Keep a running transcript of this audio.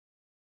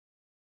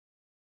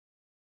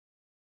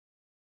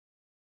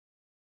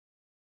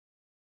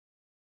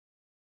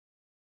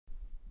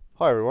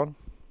Hi everyone,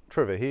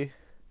 Trevor here.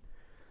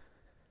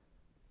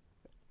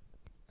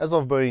 As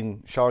I've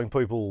been showing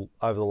people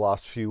over the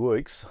last few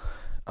weeks,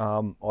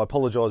 I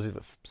apologise if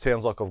it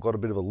sounds like I've got a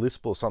bit of a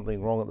lisp or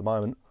something wrong at the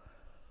moment.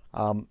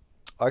 I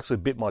actually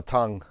bit my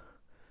tongue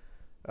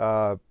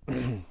about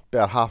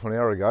half an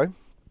hour ago,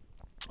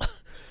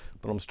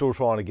 but I'm still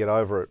trying to get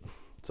over it,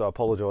 so I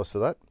apologise for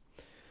that.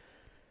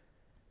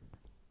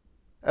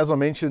 As I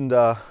mentioned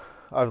over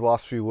the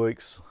last few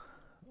weeks,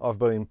 I've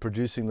been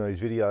producing these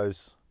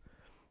videos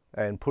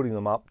and putting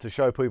them up to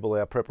show people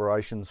our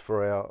preparations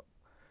for our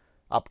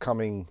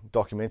upcoming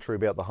documentary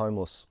about the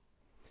homeless.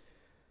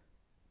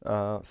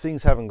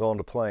 Things haven't gone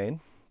to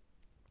plan,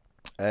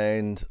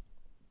 and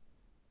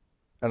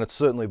it's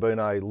certainly been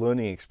a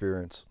learning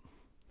experience.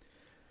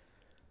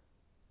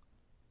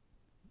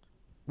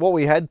 What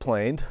we had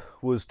planned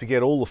was to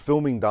get all the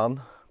filming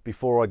done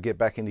before I'd get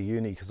back into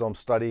uni, because I'm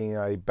studying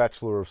a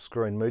Bachelor of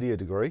Screen Media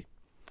degree,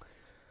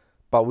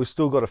 but we've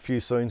still got a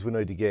few scenes we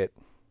need to get.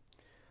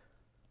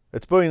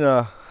 It's been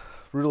a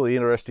really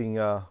interesting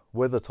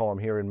weather time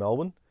here in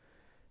Melbourne,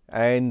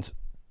 and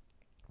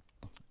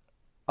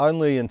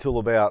only until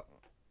about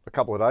a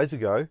couple of days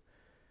ago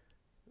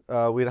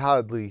we'd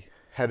hardly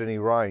had any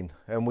rain,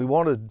 and we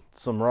wanted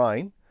some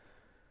rain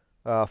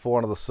for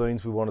one of the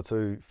scenes we wanted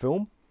to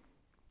film,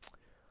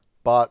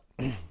 but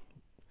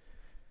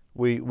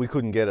we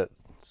couldn't get it,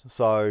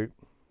 so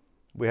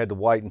we had to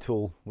wait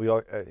until we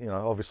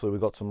obviously we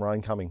got some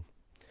rain coming.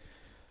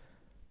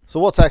 So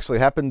what's actually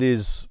happened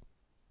is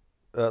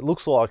it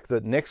looks like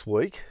that next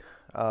week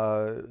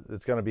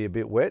it's going to be a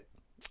bit wet,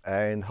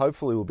 and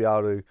hopefully we'll be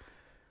able to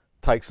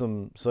take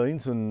some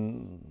scenes,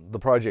 and the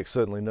project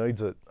certainly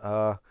needs it.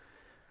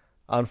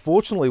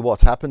 Unfortunately,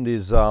 what's happened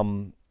is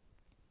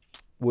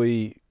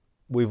we've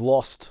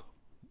lost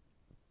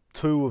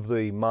two of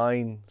the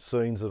main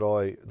scenes that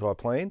I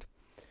planned,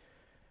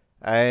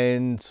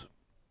 and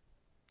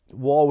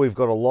while we've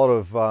got a lot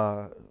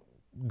of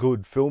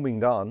good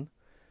filming done,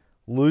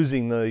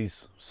 losing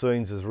these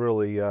scenes is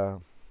really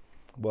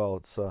well,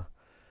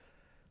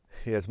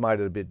 it's made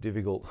it a bit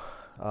difficult.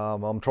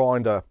 I'm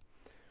trying to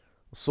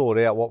sort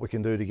out what we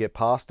can do to get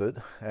past it,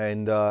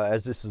 and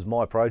as this is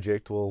my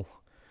project, well,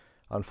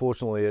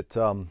 unfortunately it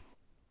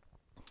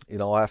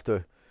I have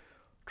to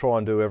try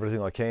and do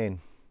everything I can.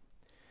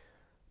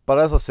 But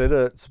as I said,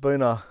 it's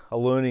been a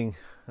learning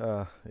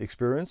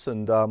experience,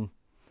 and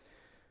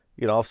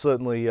I've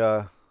certainly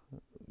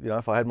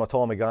if I had my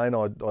time again,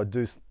 I'd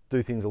do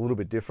things a little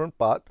bit different,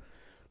 but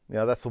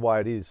that's the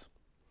way it is.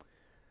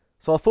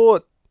 So I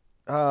thought,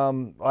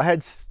 I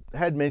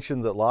had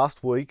mentioned that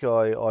last week.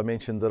 I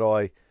mentioned that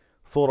I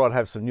thought I'd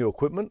have some new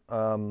equipment.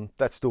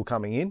 That's still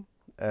coming in,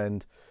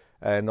 and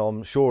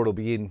I'm sure it'll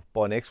be in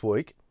by next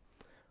week.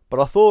 But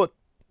I thought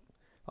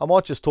I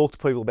might just talk to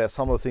people about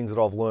some of the things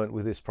that I've learnt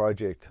with this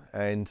project.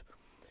 And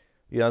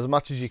as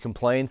much as you can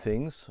plan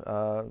things,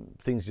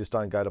 things just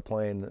don't go to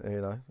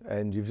plan.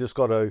 And you've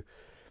got to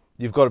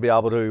be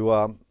able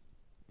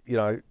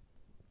to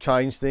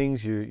change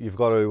things. You've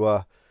got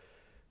to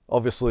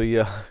obviously,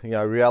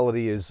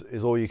 reality is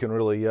all you can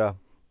really,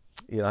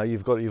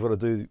 you've got to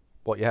do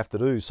what you have to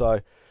do. So,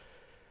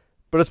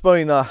 but it's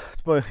been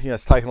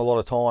it's taken a lot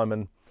of time.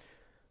 And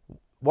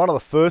one of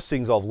the first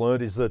things I've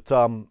learned is that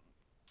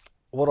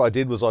what I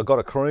did was I got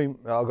a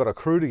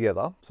crew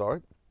together.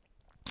 Sorry,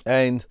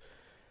 and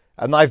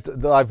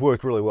they've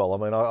worked really well. I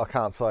mean, I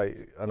can't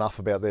say enough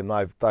about them.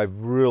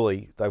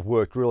 They've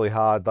worked really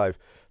hard. They've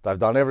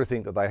done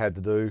everything that they had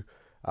to do.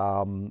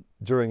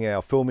 During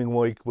our filming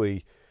week,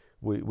 we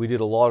did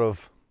a lot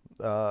of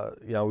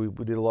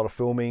we did a lot of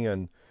filming,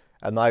 and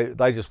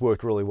they just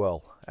worked really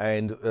well,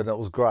 and it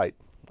was great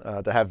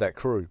to have that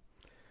crew.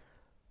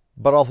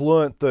 But I've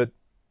learnt that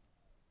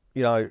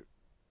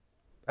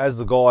as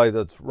the guy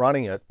that's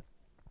running it,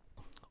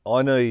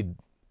 I need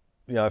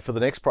for the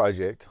next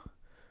project,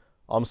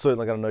 I'm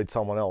certainly going to need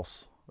someone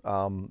else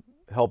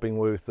helping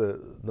with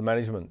the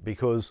management,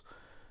 because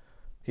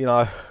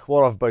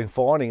what I've been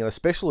finding, and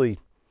especially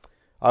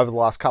over the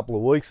last couple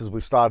of weeks as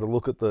we've started to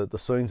look at the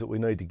scenes that we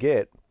need to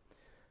get,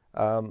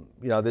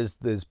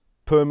 there's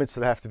permits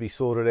that have to be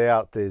sorted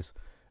out, there's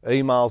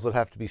emails that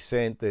have to be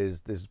sent,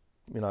 there's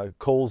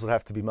calls that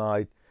have to be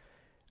made,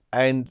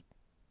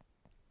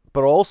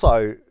 but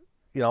also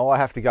I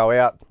have to go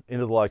out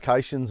into the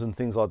locations and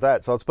things like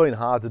that. So it's been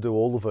hard to do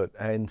all of it,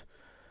 and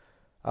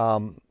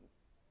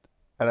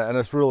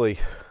it's really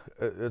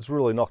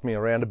knocked me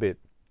around a bit.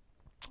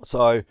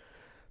 So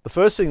the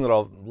first thing that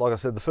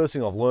the first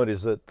thing I've learned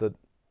is that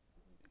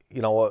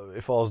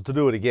if I was to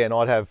do it again,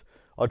 I'd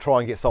try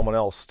and get someone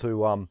else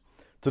to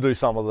do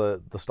some of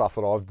the stuff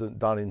that I've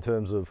done in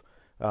terms of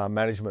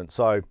management.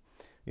 So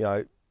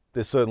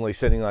there's certainly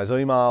sending those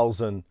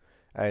emails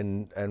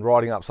and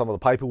writing up some of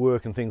the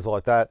paperwork and things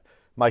like that,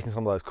 making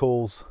some of those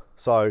calls.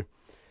 So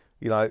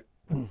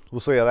we'll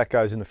see how that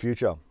goes in the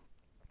future.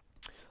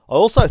 I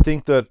also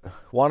think that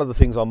one of the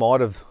things I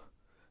might have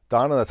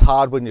done, and it's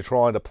hard when you're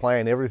trying to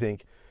plan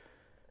everything,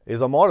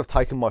 is I might have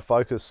taken my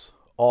focus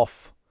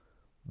off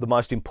the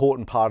most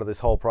important part of this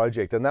whole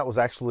project, and that was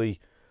actually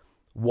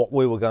what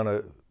we were going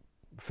to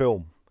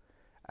film.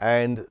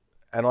 And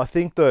I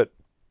think that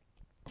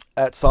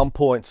at some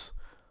points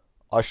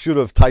I should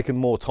have taken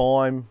more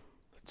time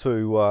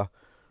to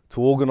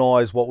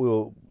organise what we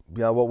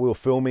were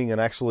filming, and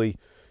actually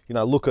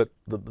look at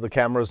the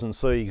cameras and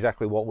see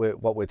exactly what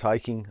we're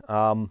taking.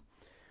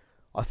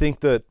 I think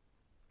that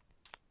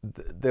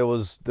there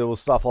was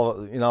stuff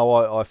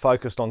I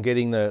focused on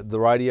getting the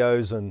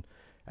radios and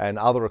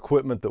other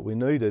equipment that we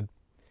needed,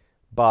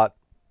 but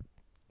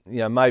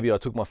maybe I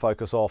took my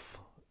focus off.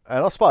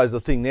 And I suppose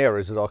the thing there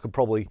is that I could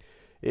probably,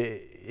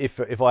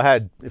 if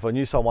I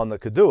knew someone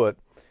that could do it,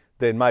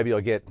 then maybe I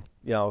get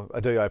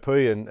a DOP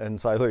and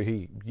say, look,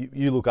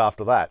 you look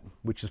after that,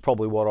 which is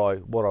probably what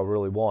I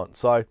really want.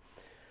 So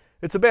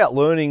it's about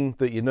learning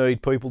that you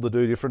need people to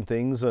do different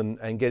things,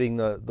 and getting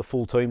the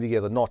full team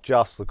together, not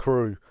just the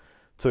crew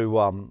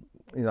to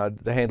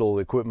to handle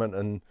the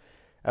equipment.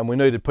 And we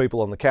needed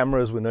people on the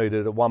cameras.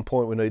 At one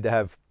point we needed to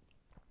have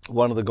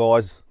one of the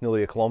guys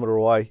nearly a kilometre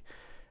away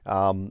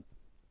and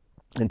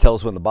tell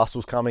us when the bus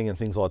was coming and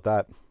things like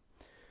that.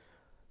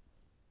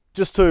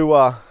 Just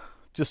to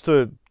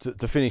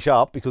finish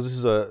up, because this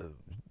is like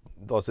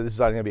I said, this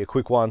is only going to be a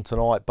quick one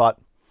tonight, but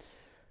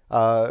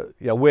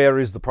where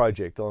is the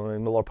project? I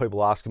mean, a lot of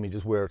people are asking me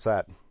just where it's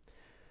at.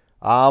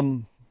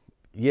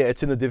 Yeah,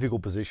 it's in a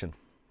difficult position,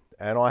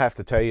 and I have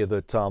to tell you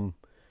that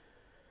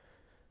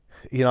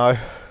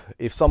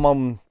if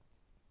someone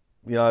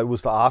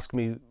was to ask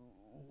me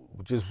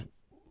just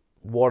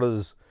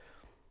what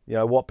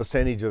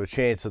percentage of a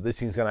chance that this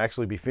thing's going to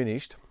actually be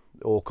finished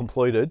or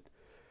completed,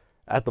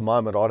 at the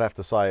moment I'd have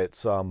to say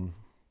it's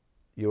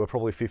we're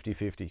probably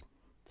 50-50.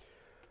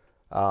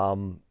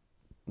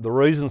 The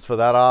reasons for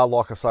that are,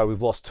 like I say,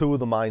 we've lost two of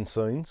the main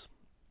scenes.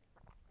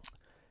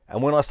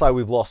 And when I say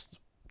we've lost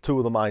two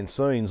of the main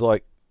scenes,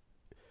 like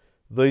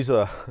these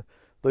are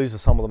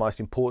some of the most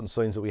important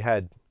scenes that we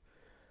had.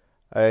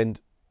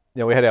 And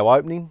we had our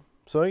opening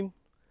scene,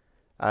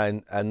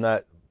 and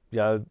that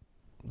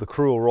the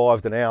crew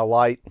arrived an hour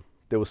late.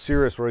 There were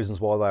serious reasons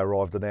why they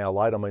arrived an hour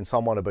late. I mean,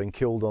 someone had been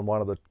killed on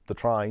one of the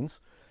trains,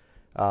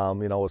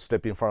 or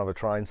stepped in front of a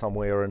train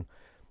somewhere, and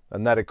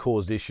that had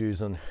caused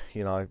issues, and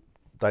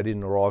they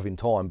didn't arrive in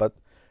time. But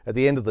at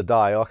the end of the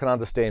day, I can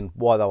understand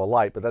why they were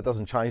late, but that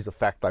doesn't change the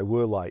fact they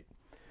were late.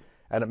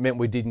 And it meant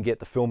we didn't get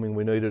the filming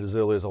we needed as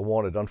early as I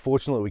wanted.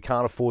 Unfortunately, we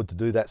can't afford to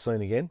do that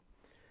scene again,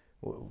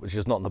 which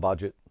is not in the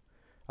budget.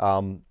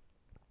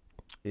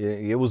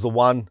 It was the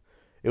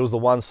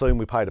one scene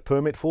we paid a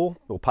permit for,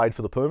 or paid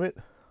for the permit.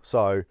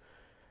 So,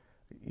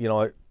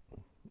 to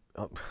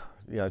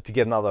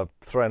get another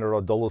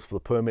 $300 odd for the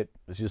permit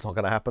is just not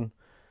going to happen.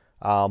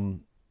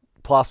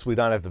 Plus, we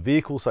don't have the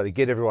vehicle, so to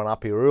get everyone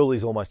up here early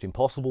is almost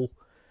impossible.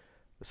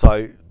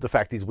 So the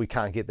fact is, we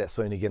can't get that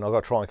scene again. I've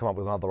got to try and come up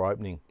with another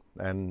opening,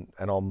 and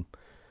I'm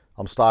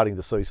starting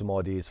to see some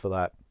ideas for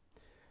that.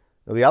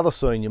 Now, the other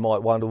scene, you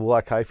might wonder, well,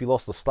 okay, if he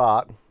lost the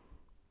start,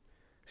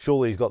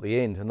 surely he's got the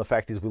end. And the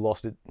fact is, we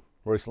lost it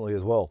recently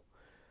as well.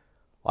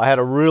 I had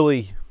a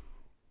really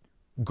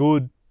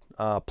good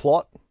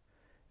plot,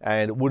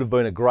 and it would have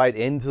been a great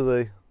end to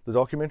the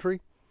documentary,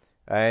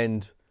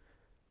 and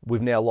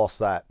we've now lost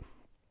that.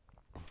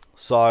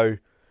 So,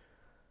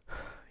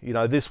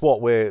 this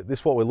what we're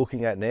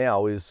looking at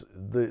now is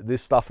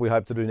this stuff we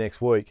hope to do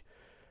next week.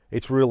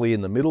 It's really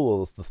in the middle,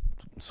 or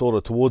sort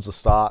of towards the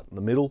start,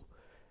 the middle.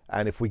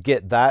 And if we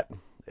get that,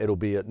 it'll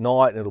be at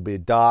night and it'll be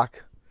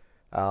dark.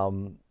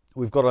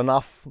 We've got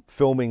enough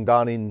filming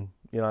done in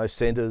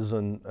centres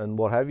and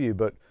what have you,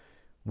 but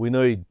we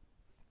need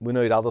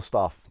other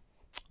stuff,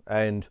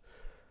 and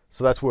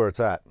so that's where it's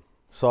at.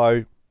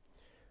 So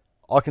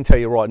I can tell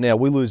you right now,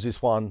 we lose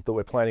this one that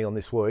we're planning on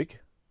this week,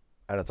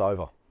 and it's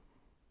over.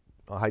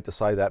 I hate to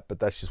say that, but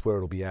that's just where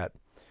it'll be at.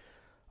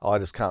 I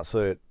just can't see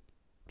it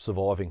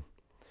surviving.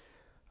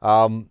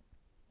 I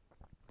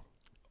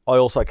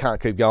also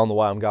can't keep going the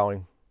way I'm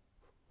going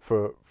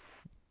for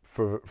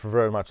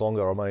very much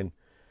longer. I mean,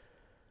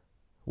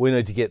 we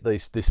need to get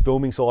this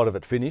filming side of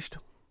it finished,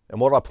 and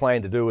what I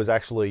plan to do is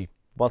actually,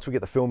 once we get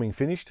the filming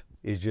finished,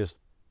 is just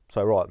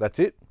say, right, that's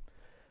it,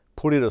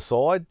 put it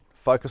aside,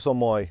 focus on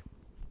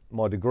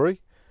my degree,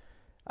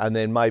 and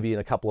then maybe in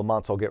a couple of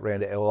months I'll get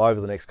round to, or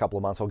over the next couple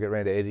of months I'll get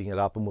round to editing it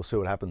up, and we'll see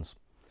what happens.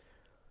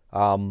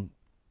 And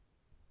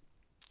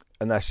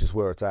that's just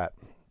where it's at.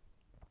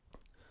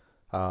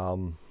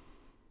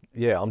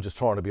 Yeah, I'm just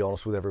trying to be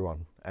honest with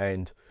everyone,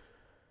 and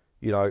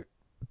it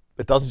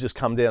doesn't just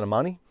come down to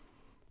money.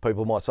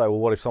 People might say, well,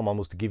 what if someone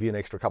was to give you an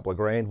extra couple of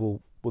grand?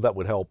 Well, that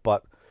would help,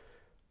 but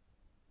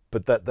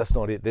that's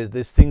not it.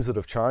 There's things that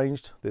have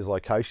changed. There's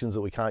locations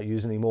that we can't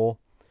use anymore.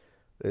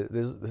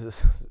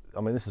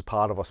 This is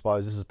part of, I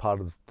suppose, this is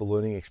part of the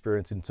learning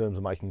experience in terms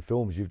of making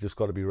films. You've just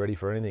got to be ready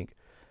for anything,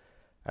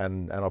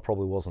 and I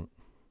probably wasn't.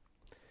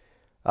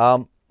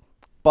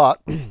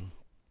 But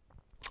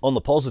on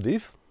the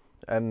positive,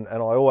 and I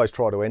always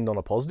try to end on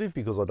a positive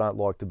because I don't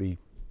like to be,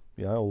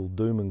 all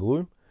doom and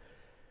gloom.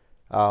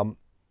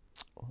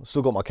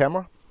 Still got my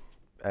camera,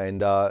 and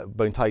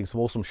been taking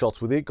some awesome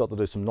shots with it. Got to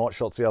do some night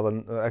shots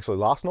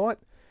last night,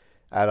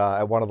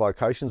 at one of the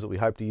locations that we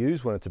hope to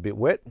use when it's a bit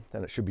wet,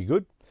 and it should be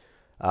good.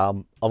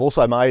 I've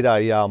also made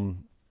a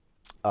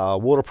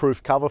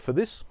waterproof cover for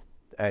this,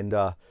 and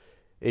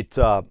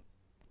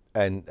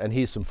and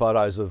here's some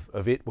photos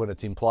of it when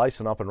it's in place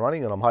and up and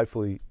running, and I'm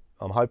hoping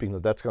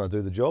that that's going to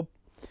do the job.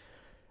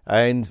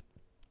 And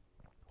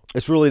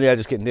it's really now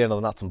just getting down to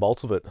the nuts and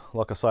bolts of it.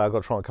 Like I say, I've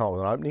got to try and come up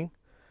with an opening,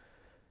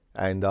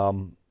 and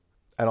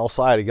I'll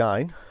say it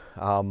again,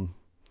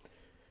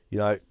 you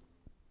know,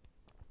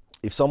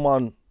 if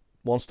someone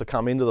wants to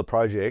come into the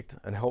project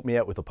and help me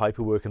out with the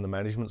paperwork and the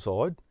management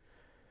side,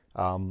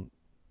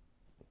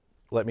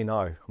 let me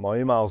know. My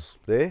email's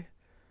there.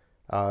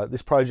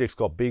 This project's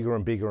got bigger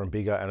and bigger and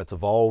bigger, and it's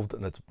evolved,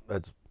 and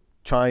it's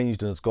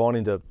changed, and it's gone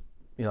into,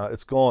 you know,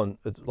 it's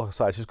like I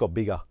say, it's just got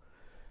bigger.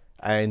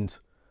 And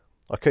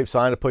I keep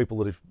saying to people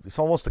that if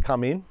someone wants to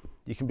come in,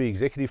 you can be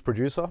executive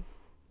producer.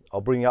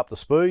 I'll bring you up to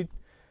speed,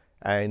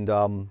 and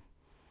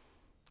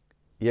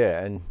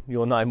yeah, and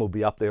your name will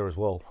be up there as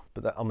well.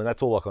 But that, I mean,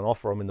 that's all I can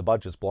offer. I mean, the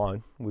budget's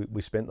blown.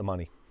 We spent the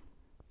money.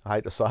 I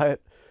hate to say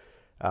it,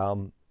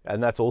 and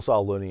that's also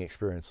a learning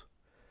experience.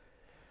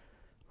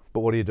 But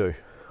what do you do?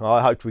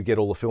 I hoped we'd get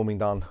all the filming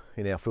done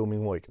in our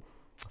filming week.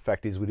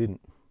 Fact is, we didn't.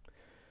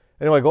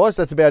 Anyway, guys,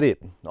 that's about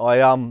it.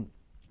 Like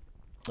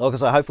I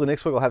say, hopefully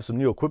next week I'll have some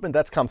new equipment.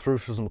 That's come through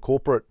for some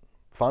corporate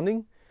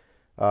funding,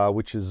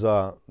 which is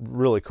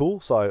really cool.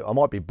 So I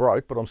might be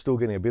broke, but I'm still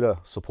getting a bit of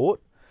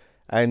support.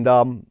 And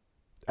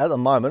at the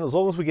moment, as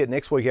long as we get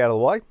next week out of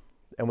the way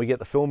and we get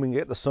the filming,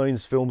 get the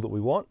scenes filmed that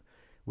we want,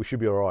 we should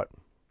be all right.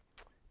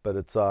 But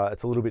it's a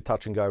little bit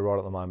touch and go right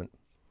at the moment.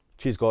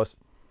 Cheers, guys.